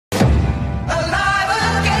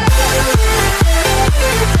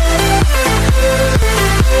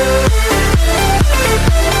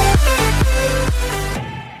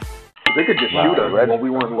could just shoot us while we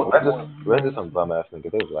weren't looking. Red is some bum ass nigga.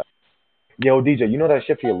 They was like, yo, DJ, you know that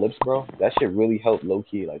shit for your lips, bro? That shit really helped low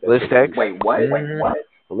key. Like that. Blistex? Wait, what? What?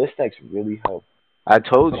 Blistex really help. I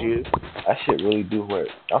told you. That shit really do work.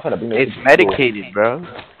 I'm finna bring It's medicated, bro.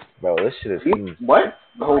 Bro, this shit is. What?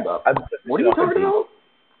 Hold up. What are you talking about?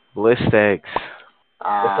 Blistex. It's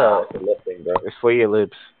a lip thing, bro. It's for your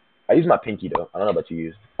lips. I use my pinky though. I don't know about you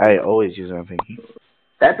use. I always use my pinky.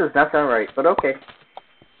 That does not sound right, but okay.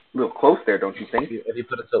 A little close there, don't you think? If you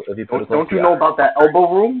put it don't you know about that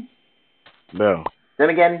elbow room? Bro. Then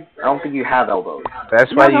again, I don't think you have elbows.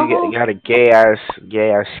 That's why you got a gay ass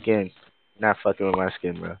skin. Not fucking with my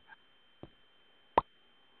skin, bro.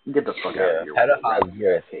 Get the fuck out of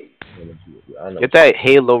here. Get that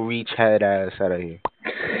Halo Reach head ass out of here.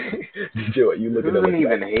 DJ, what you looking at? This isn't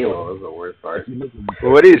even Halo, is the worst part.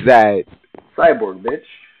 What is that? Cyborg, bitch.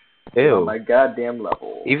 Ew. On my goddamn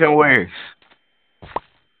level. Even worse.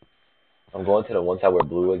 I'm going to the one side where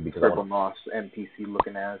blue is because Purple Moss NPC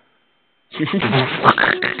looking ass.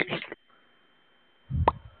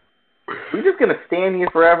 Are we just gonna stand here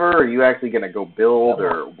forever, or are you actually gonna go build,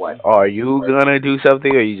 or what? Are you gonna do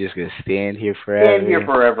something, or are you just gonna stand here forever? Stand here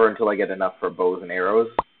forever until I get enough for bows and arrows.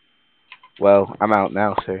 Well, I'm out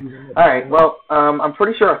now, sir. Alright, well, I'm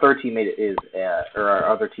pretty sure our third teammate is, or our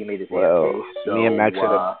other teammate is AFK, so, me and Max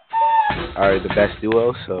are the best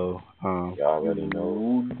duo, so, y'all already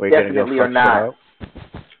know. We're definitely gonna go or not.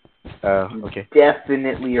 Okay.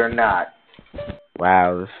 Definitely or not.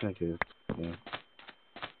 Wow, this nigga. Yeah.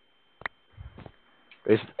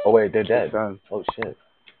 Oh wait, they're dead. Oh shit.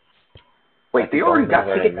 Wait, they already got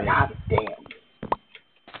tickets? God damn.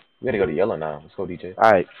 We gotta go to yellow now. Let's go, DJ.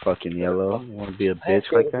 Alright, fucking yellow. You wanna be a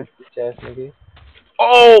bitch like that? Bitch ass nigga.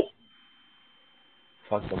 Oh!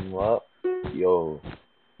 Fuck them up. Yo.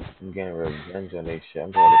 I'm getting revenge on they shit.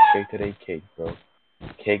 I'm going straight to their cake, bro.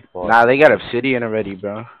 Cake-xpose. Nah, they got obsidian already,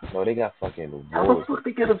 bro. No, they got fucking How the fuck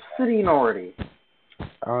they get obsidian already?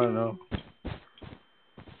 I don't know.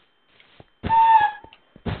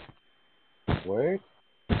 Word?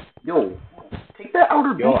 Yo, take that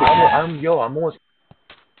outer beacon. I'm almost.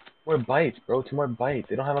 More bites, bro. 2 more bites.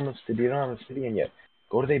 They don't have enough obsidian yet.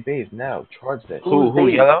 Go to their base now. Charge that. Who?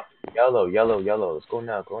 Yellow? Yellow. Let's go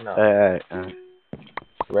now. Alright.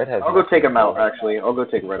 Red has. I'll go take him out. Actually, I'll go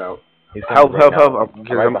take Red out. Help! I'm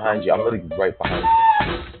right behind you. I'm literally right behind you.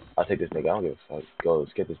 I'll take this nigga. I don't give a fuck. Go,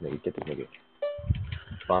 let's get this nigga.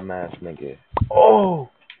 Bum ass nigga. Oh!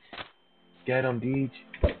 Get him, Deej.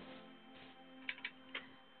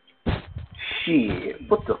 Shit,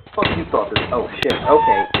 what the fuck you thought this? Oh shit,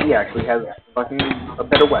 okay, he actually has fucking a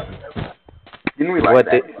better weapon. Didn't realize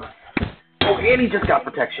that. Oh, and he just got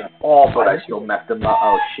protection. Oh, but I still messed him up.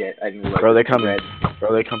 Oh shit, I didn't realize. Bro, they come.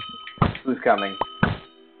 Bro, they come. Who's coming?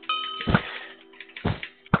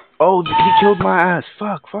 Oh, he killed my ass.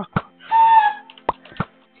 Fuck.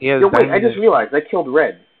 Yo, wait, I just realized I killed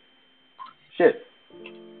Red. Shit.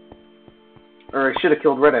 Or I should have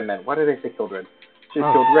killed Red, I meant. Why did I say killed Red? Should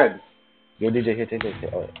have killed Red. Yo, DJ, here, take this.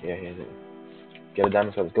 Oh, yeah, here's it. Get a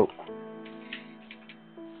diamond sword, let's go.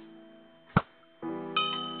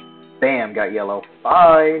 Bam, got yellow.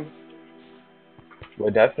 Bye.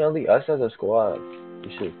 Well, definitely, us as a squad, we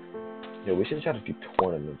should try to do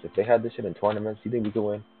tournaments. If they had this shit in tournaments, you think we could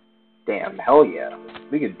win? Damn, hell yeah.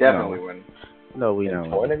 We could definitely win. No, we don't.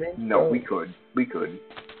 Tournament? No, we could.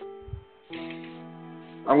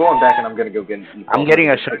 I'm going back and I'm gonna go get an E. I'm getting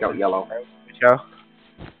a check out yellow. Yeah.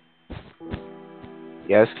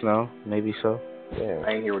 Yes, no, maybe so. Yeah.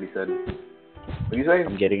 I didn't hear what he said. What do you say?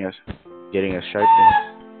 I'm getting a sharpness.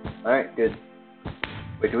 Alright, good.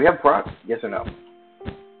 Wait, do we have procs? Yes or no?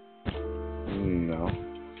 No.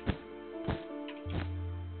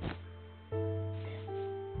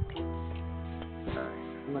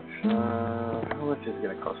 Alright, how much is it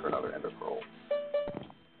gonna cost for another ender pearl?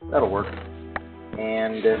 That'll work.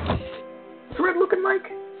 And what's Red looking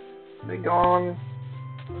like? They gone.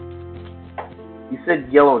 You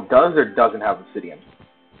said yellow does or doesn't have obsidian?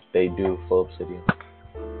 They do, full obsidian.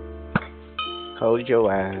 Hold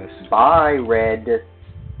your ass. Bye, Red.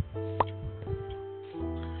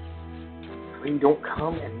 Please don't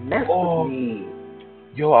come and mess with me.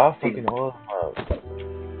 Yo, I'll fucking hold up.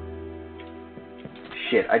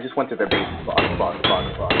 Shit, I just went to their base. Fuck.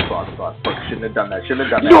 Fuck, shouldn't have done that.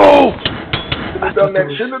 No!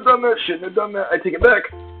 Shouldn't have done that. I take it back.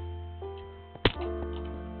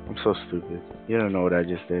 I'm so stupid. You don't know what I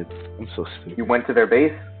just did. I'm so stupid. You went to their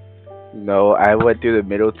base? No, I went through the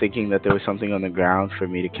middle thinking that there was something on the ground for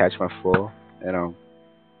me to catch my full.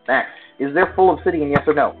 Max, is there full obsidian, yes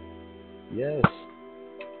or no? Yes.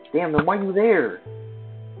 Damn, then why are you there?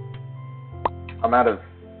 I'm out of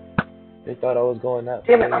They thought I was going that.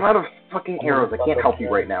 Damn it, I'm out of fucking arrows. I can't help you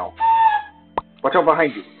right now. Watch out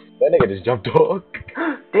behind you. That nigga just jumped off.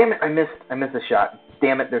 Damn it, I missed a shot.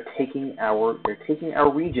 Damn it, they're taking our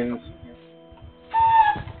regions.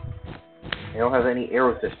 They don't have any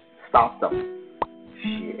arrows to stop them.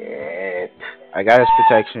 Shit. I got his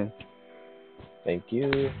protection. Thank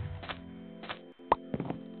you.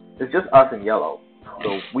 It's just us in yellow.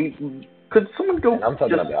 So could someone go? And I'm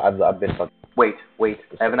talking about. I've been fucking. Wait.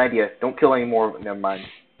 I have an idea. Don't kill any more. Never mind.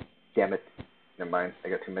 Damn it. Never mind. I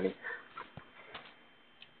got too many.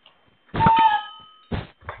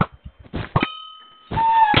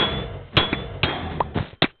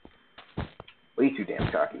 Way too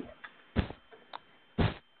damn cocky.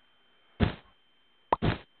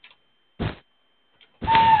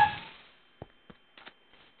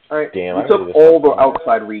 Alright, Damn, we took all the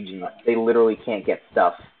outside regions. They literally can't get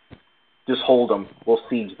stuff. Just hold them. We'll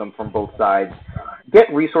siege them from both sides.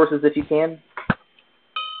 Get resources if you can.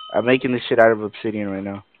 I'm making this shit out of obsidian right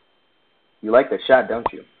now. You like that shot, don't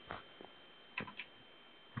you?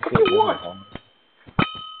 What do you want?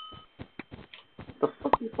 The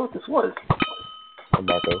fuck do you thought this was?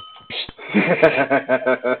 Marco.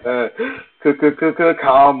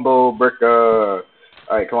 Combo breaker.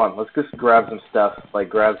 Alright, come on. Let's just grab some stuff. Like,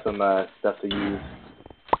 grab some stuff to use.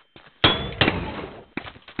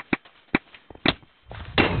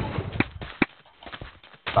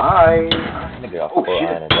 Bye. Nigga got full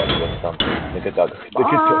iron and that something. Nigga got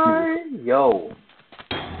Yo.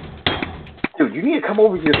 Dude, you need to come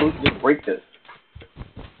over here so we can just break this.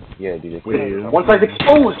 Yeah, dude. One side's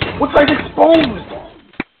exposed! One side's exposed!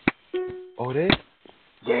 Oh, it is?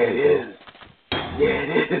 Yeah, it is. Yeah,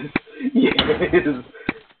 it is. Yeah, it is.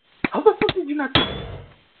 How the fuck did you not do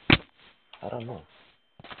that? I don't know.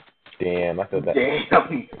 Damn, I feel bad.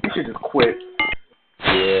 Damn, you should just quit.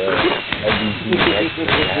 Yeah.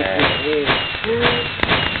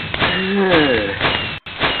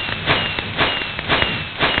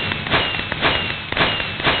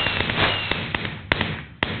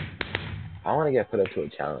 I want to get put up to a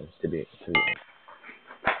challenge to be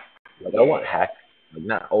like I want hackers, like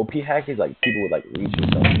not OP hackers, like people with like reach or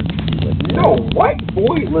something. No, what?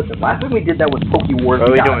 Boy, listen, last time we did that with Poke-Wars,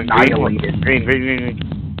 we got annihilated. Green.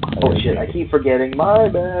 Oh shit, I keep forgetting, my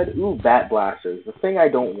bad. Ooh, Bat Blasters, the thing I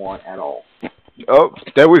don't want at all. Oh,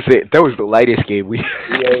 that was it. That was the lightest game we.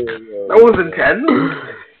 Yeah. That was intense.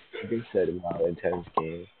 They said, wow, intense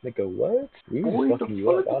game. Nigga, what? We Boy, was fucking you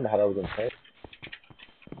up. I don't know how that was intense.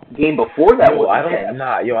 Game before that was intense.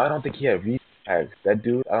 I don't think he had regen hacks. That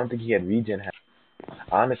dude, I don't think he had regen hacks.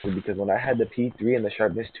 Honestly, because when I had the P3 and the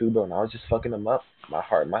Sharpness 2, bro, and I was just fucking him up, my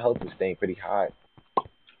health was staying pretty high.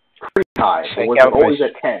 Pretty high. It was always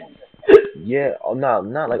at 10. Yeah,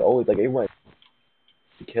 not like always. Like, it went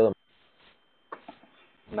to kill him.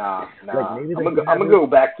 Nah. Like, maybe I'm gonna go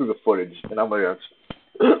back through the footage, and I'm gonna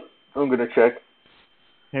check.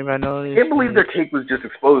 Hey, man, I can't believe their cake was just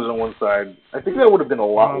exposed on one side. I think that would have been a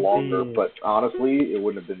lot longer, but honestly, it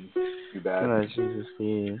wouldn't have been too bad. Oh, Jesus,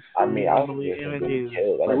 please. I mean, I don't believe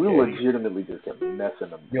killed. Like, we legitimately just kept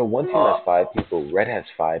messing them. Yo, one team has 5 people. Red has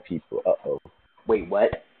 5 people. Uh-oh. Wait,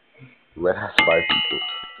 what? Red has 5 people.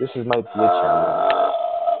 This is my glitch.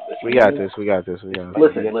 We got this.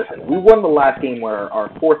 Listen. We won the last game where our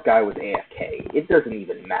 4th guy was AFK. It doesn't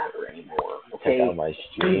even matter anymore. Okay. Check out my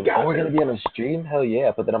stream. Oh, we're gonna be on a stream? Hell yeah!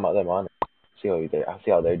 I put that on them on. I'll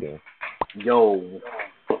see how they're doing. Yo,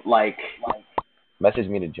 like. Message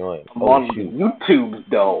me to join. I'm on YouTube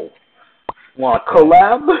though. Want to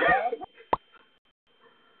collab?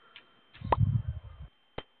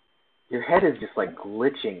 Your head is just like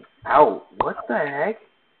glitching out. What the heck?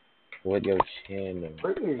 What your channel?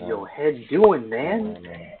 What is your head doing, man?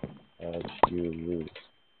 You lose.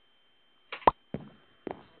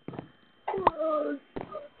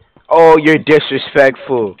 Oh, you're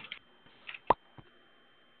disrespectful.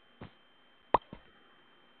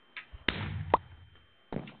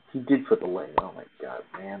 He did put the link. Oh my god,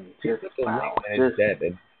 man! Just wow.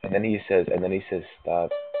 And then he says,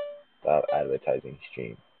 stop advertising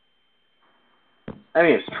stream. I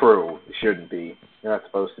mean, it's true. It shouldn't be. You're not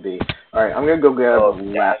supposed to be. All right, I'm gonna go grab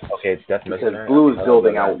left. Okay, it's definitely because blue is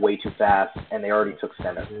building out way too fast, and they already took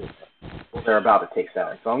center. Well, they're about to take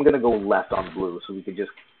center, so I'm gonna go left on blue, so we could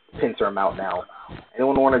just pincer them out now.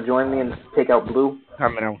 Anyone want to join me and take out blue?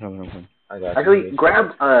 I'm coming. Actually,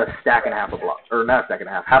 grab a stack and a half of blocks, or not a stack and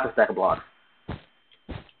a half, half a stack of blocks.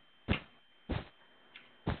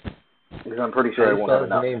 Because I'm pretty sure I won't have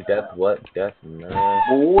enough. Name Death what? Death no.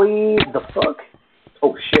 Boy, the fuck?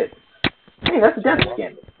 Oh shit! Hey, that's a death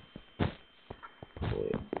skin.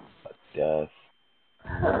 Wait, Death.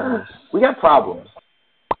 We got problems.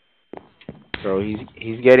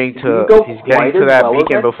 getting to that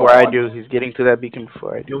beacon before I do. He's getting to that beacon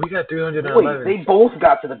before I do. Yo, we got 311. Wait, they both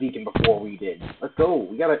got to the beacon before we did. Let's go.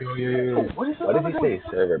 We gotta. Yo. What is this? Why did he say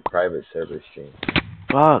server, private server stream?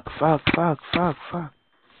 Fuck.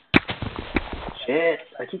 Shit,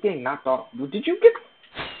 I keep getting knocked off. Did you get?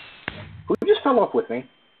 Who just fell off with me?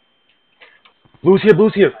 Blue's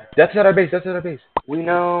here. That's at our base. We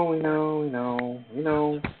know.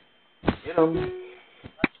 Get him.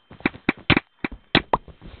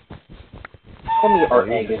 Tell me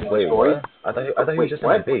our egg is in the story. What? I thought he was just in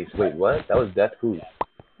my base. Wait, what? That was Death Who?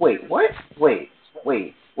 Wait, what? Wait.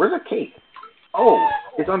 Where's the cake? Oh,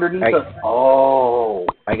 it's underneath the... Oh.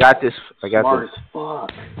 I got this. Smart as fuck.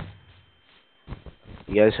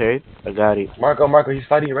 You guys heard? I got it. Marco, he's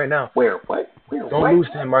fighting you right now. Where? What? Don't lose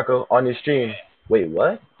to him, Marco, on your stream. Wait,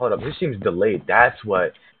 what? Hold up, his stream's delayed. That's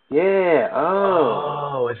what. Yeah,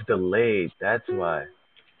 oh. Oh, it's delayed. That's why.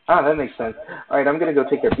 Ah, that makes sense. Alright, I'm gonna go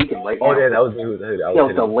take their beacon right now. Oh, yeah, that was me who hit it. See how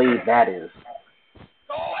delayed that is.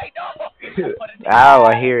 Ow,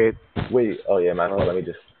 I hear it. Wait, oh yeah, my fault. Let me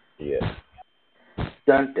just, yeah.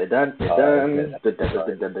 Dun dun dun dun dun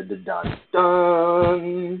dun dun dun dun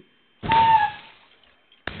dun.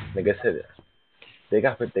 Nigga said it. They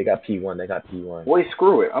got P1. Boy,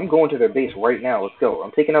 screw it. I'm going to their base right now. Let's go.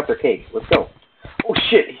 I'm taking out their cake. Let's go. Oh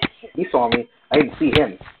shit! He saw me. I didn't see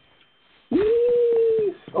him.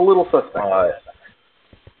 He's a little suspect.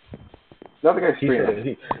 Another guy's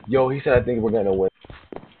screaming. He said, I think we're gonna win.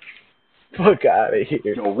 Fuck out of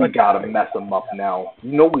here. Yo, we gotta mess him up now.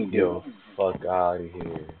 You know we do. Yo, fuck out of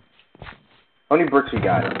here. How many bricks we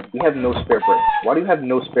got? We have no spare bricks. Why do you have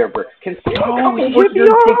no spare bricks? Can someone come he over hit me here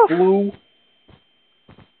and off. take blue?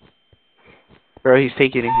 Bro, he's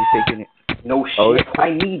taking it. No shit. I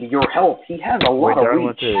need your help. He has a lot of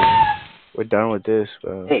reach. We're done with this,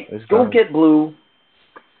 bro. Hey, go get blue.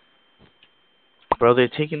 Bro, they're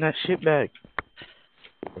taking that shit back.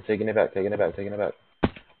 I'm taking it back.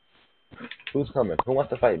 Who's coming? Who wants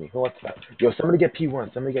to fight me? Yo, somebody get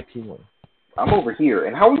P1. I'm over here.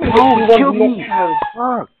 And how are we going to get P1 when we have...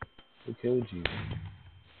 Fuck. Who killed you?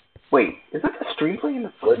 Wait, is that the stream play in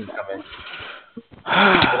the Gordon's coming.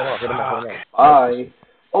 Hit him out. Bye.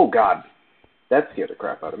 Oh, God. That scared the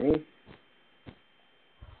crap out of me.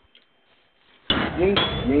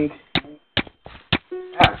 Yink.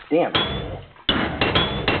 Ah, damn.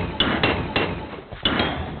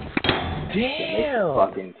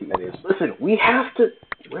 Fucking listen, we have to...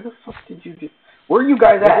 Where the fuck did you just... Where are you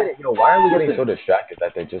guys at? Yo, why are we getting so distracted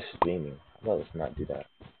that they're just streaming? Well, let's not do that.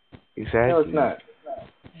 Exactly. No, it's not.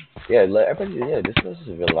 Yeah, let's just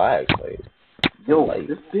relax, like. Yo,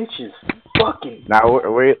 this bitch is fucking... Nah,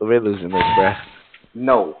 we're losing this, bruh.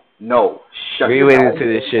 No. Shut we your went mouth. into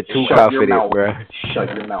this shit too Shut confident, your mouth. bruh. Shut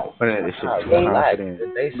your mouth. Went into this shit too confident.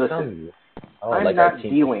 Listen, I'm not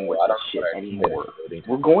dealing with this shit anymore.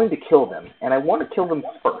 We're going to kill them, and I want to kill them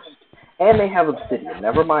first. And they have obsidian.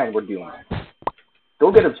 Never mind, we're doing it.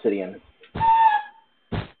 Go get obsidian.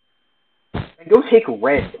 And go take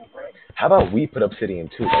red. How about we put obsidian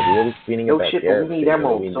too? Like, we're always feeding it back there. But we need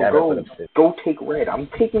emeralds, so go take red. I'm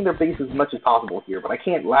taking their base as much as possible here, but I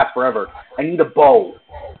can't last forever. I need a bow.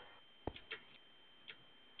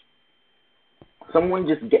 Someone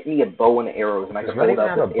just get me a bow and arrows, and I can hold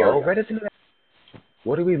out this area. Red isn't even...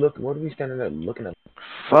 What are we standing there looking at?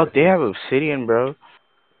 Fuck, they have obsidian, bro.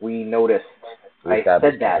 We noticed. I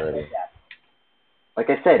said that. Already. Like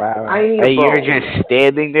I said, wow. I need a bow. You're just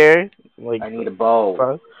standing there? Like, I need a bow.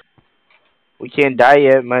 Fuck. We can't die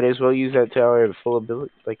yet. Might as well use that to our full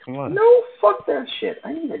ability. Like, come on. No, fuck that shit.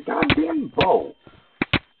 I need a goddamn bow.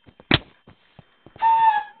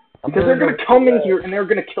 Because they're gonna come in here and they're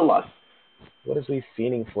gonna kill us. What is we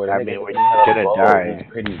feeding for? I mean, we're gonna die. It's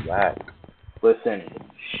pretty whack. Listen,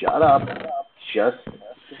 shut up. Just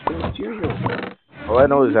material. All I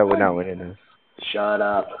know is that we're not winning this. Shut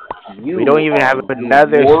up. We don't even have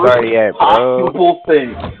another star yet, bro. Possible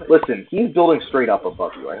thing. Listen, he's building straight up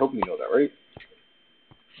above you. I hope you know that, right?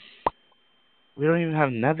 We don't even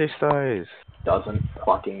have nether stars. Doesn't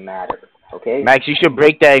fucking matter, okay? Max, you should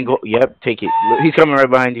break that and go. Yep, take it. He's coming right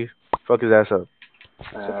behind you. Fuck his ass up.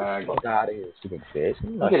 Fuck out of here, stupid bitch.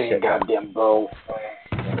 Look at that goddamn bow.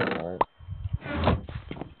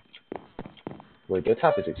 Wait, their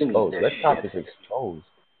top is exposed. Their top is exposed.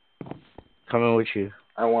 Coming with you.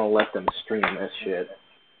 I want to let them stream this shit.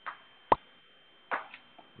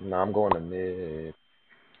 No, I'm going to mid.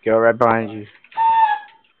 Go right behind you.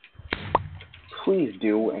 Please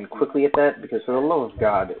do, and quickly at that, because for the love of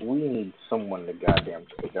God, we need someone to goddamn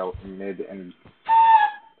take out mid and...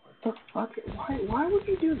 What the fuck? Why would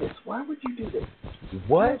you do this? Why would you do this?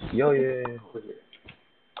 What? Yo, yeah.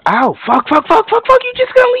 Ow! Fuck! Fuck! Fuck! Fuck! Fuck! You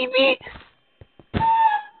just gonna leave me?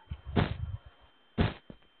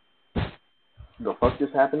 The fuck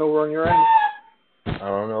just happened over on your end? I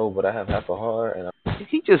don't know, but I have half a heart, and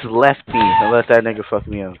He just left me and let that nigga fuck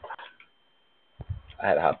me up. I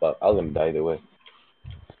had to hop up. I was gonna die either way.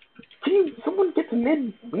 Someone get to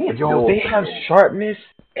mid? Yo, they have sharpness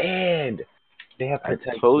and they have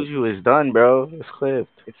protection. I told you it's done, bro. It's clipped.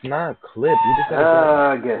 It's not clipped. You just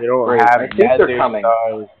gotta. They don't great. have I think they're coming.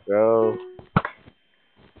 stars, bro.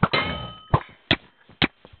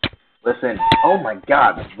 Listen, oh my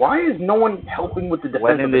god, why is no one helping with the defense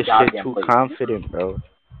Went in of the this shit goddamn too place? confident, bro.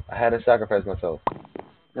 I had to sacrifice myself.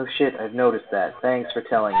 No shit, I've noticed that. Thanks for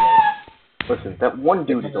telling me. Listen, that one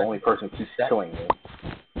dude is the only person who keeps killing me.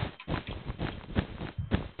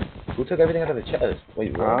 Who took everything out of the chest?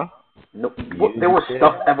 Wait, what? Huh? No, there was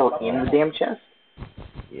stuff ever in the damn chest?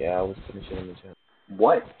 Yeah, I was putting shit in the chest.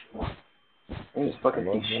 What? I didn't fucking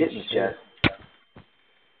see shit in the chest.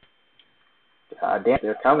 God damn,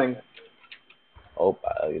 they're coming. Oh,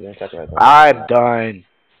 you didn't sacrifice him. I'm done.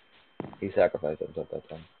 He sacrificed himself that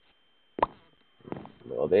time.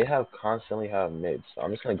 Well, they constantly have mid, so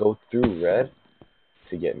I'm just gonna go through red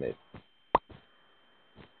to get mid.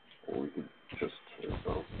 Or we could just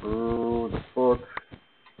go through the book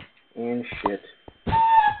and shit.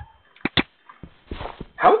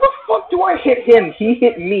 How the fuck do I hit him? He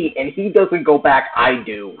hit me, and he doesn't go back. I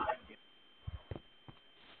do.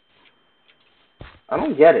 I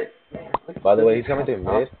don't get it. By the way, he's coming through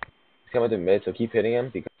mid. He's coming through mid, so keep hitting him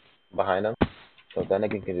because behind him, so that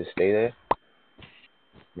nigga can just stay there.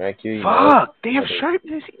 Mercury. Fuck! Damn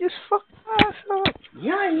sharpness. He just fucked my ass up.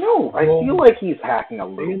 Yeah, I know. I feel like he's hacking a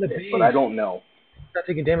little bit, but I don't know. He's not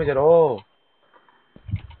taking damage at all.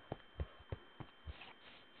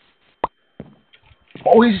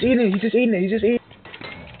 Oh, he's eating it. He's just eating it. He's just eating it.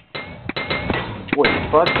 Wait,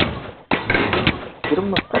 fuck. Get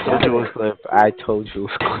him the fuck out of here. I told you it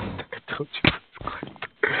was clipped. I told you it was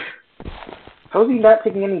clipped. How's he not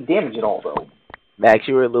taking any damage at all, though? Max,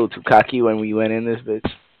 you were a little too cocky when we went in this bitch.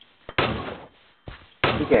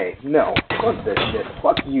 Okay, no. Fuck this shit.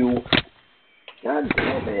 Fuck you. God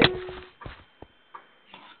damn it.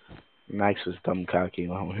 Max was dumb cocky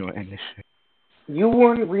when we went in this shit. You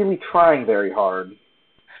weren't really trying very hard.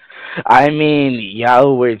 I mean,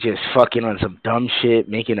 y'all were just fucking on some dumb shit,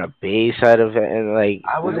 making a base out of it, and like,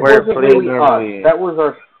 we weren't playing really normally. Us. That was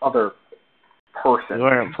our other person. We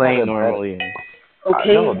weren't playing normally.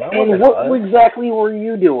 Okay, and what exactly were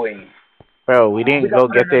you doing? Bro, we didn't go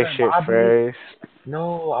get their shit first.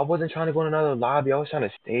 No, I wasn't trying to go in another lobby. I was trying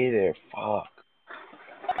to stay there. Fuck.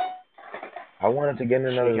 I wanted to get in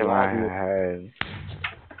another lobby.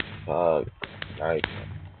 Fuck. Nice.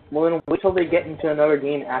 Well, then wait till they get into another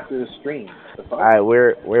game after the stream. Alright,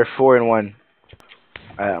 we're 4-1. Alright,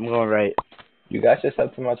 I'm going right. You guys just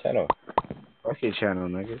sub to my channel. Fuck your channel,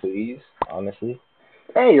 nigga. Please, honestly.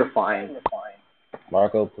 Hey, you're fine.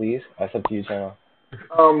 Marco, please, I sub to your channel.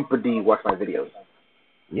 But do you watch my videos?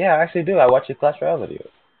 Yeah, I actually do. I watch your Clash Royale videos.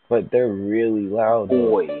 But they're really loud.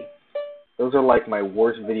 Boy. Those are like my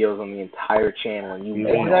worst videos on the entire channel, and you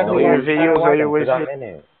know exactly your videos are your worst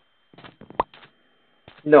videos.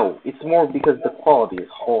 No, it's more because the quality is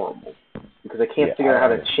horrible. Because I can't figure out how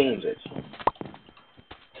to change it.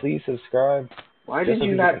 Please subscribe. Why did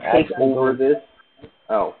you not take over this?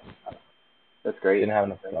 Oh. That's great. Didn't have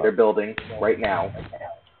enough. They're building right now.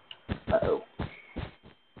 Uh-oh.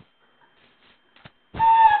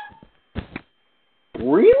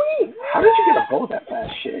 Really? How did you get a bow that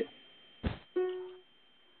fast, shit?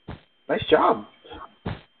 Nice job.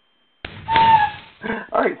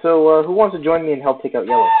 Alright, so who wants to join me and help take out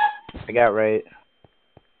yellow? I got right.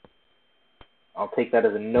 I'll take that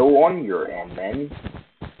as a no on your end, then.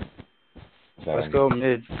 Let's go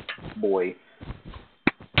mid. Boy.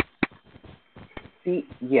 See,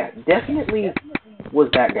 yeah, definitely was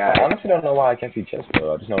that guy. I honestly don't know why I can't see chess,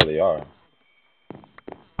 bro. I just know where they are.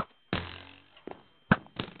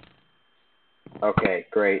 Okay,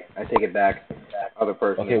 great. I take it back. Other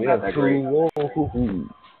person. Okay, we have two. Great.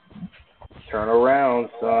 Turn around,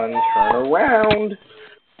 son. Turn around.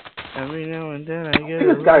 Every now and then I get. I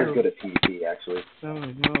think this guy's good at PvP, actually.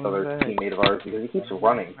 Other teammate of ours, because he keeps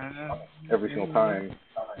running every single time.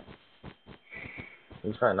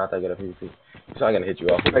 He's probably not that good at PvP. He's not gonna hit you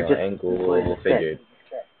off with an ankle. We'll figure it.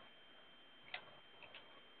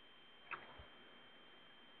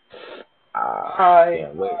 Hi.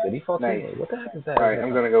 Damn, wait, did he fall nice. What the heck is that? Alright,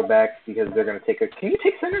 I'm gonna go back because they're gonna take a. Can you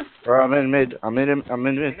take center? Bro, I'm in mid. I'm in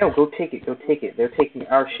mid. No, go take it. Go take it. They're taking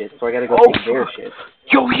our shit, so I gotta go take their shit.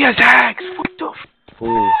 Yo, he has hacks. What the?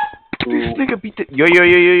 Who? This nigga beat the yo.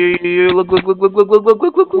 Look. I'm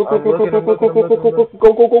looking.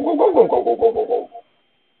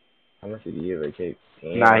 How much did he give a cake?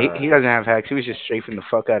 Nah, he doesn't have hacks. He was just strafing the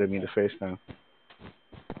fuck out of me the first time.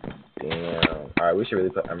 Damn. Alright, we should really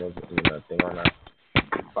put emeralds in the thing on that.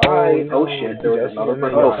 Bye. Oh shit, there was another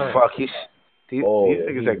person. Oh fuck, these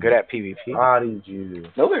niggas are good at PvP. How did you?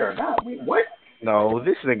 No, they are not. Wait, what? No,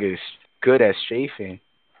 this nigga is good at strafing.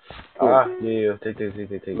 Yeah, take.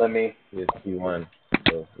 Let me. Yes, you won.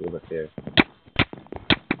 So, it was fair.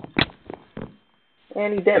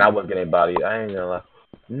 And he's dead. And I wasn't getting bodied. I ain't gonna lie.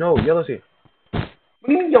 No, yellow's here. What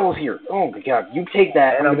do you mean yellow's here? Oh my god, you take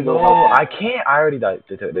that. And I'm gonna go help him. I can't. I already died.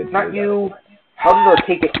 Not you. How did our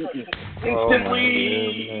cake get eaten?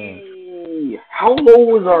 Instantly! How low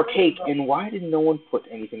was our cake, and why did no one put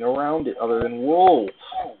anything around it other than wolves?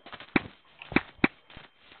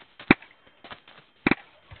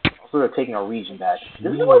 Also, they're taking our region back.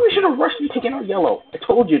 This is why we should have rushed and taken our yellow. I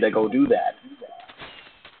told you to go do that.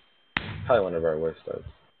 Probably one of our worst stuff.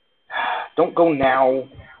 Don't go now.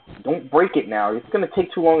 Don't break it now. It's gonna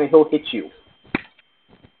take too long and he'll hit you.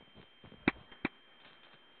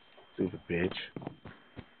 Stupid bitch.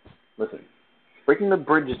 Listen, breaking the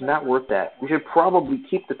bridge is not worth that. We should probably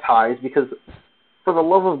keep the ties because, for the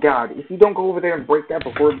love of God, if you don't go over there and break that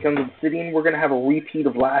before it becomes obsidian, we're gonna have a repeat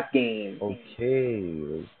of last game.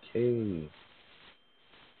 Okay. Bro,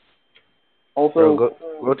 Also,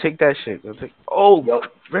 go take that shit. Go take. Oh,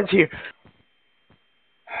 yep. Red's here.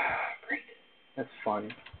 Great. That's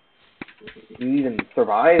fun. You even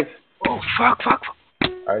survive? Oh fuck. I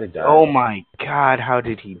already died. Oh my god, how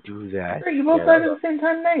did he do that? You both died at the same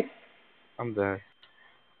time. Nice. I'm done.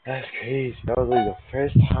 That's crazy. That was like the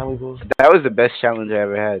first time we both. That was the best challenge I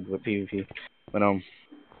ever had with PvP. But At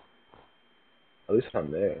least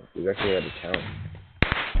I'm there. We actually had a challenge.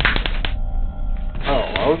 Oh,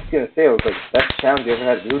 I was gonna say, it was like, best challenge you ever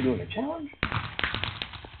had. You were doing a challenge?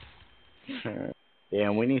 yeah,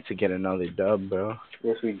 we need to get another dub, bro.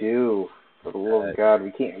 Yes, we do. For the love of God,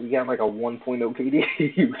 we can't. We got like a 1.0 KD.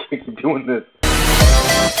 We can't keep doing this.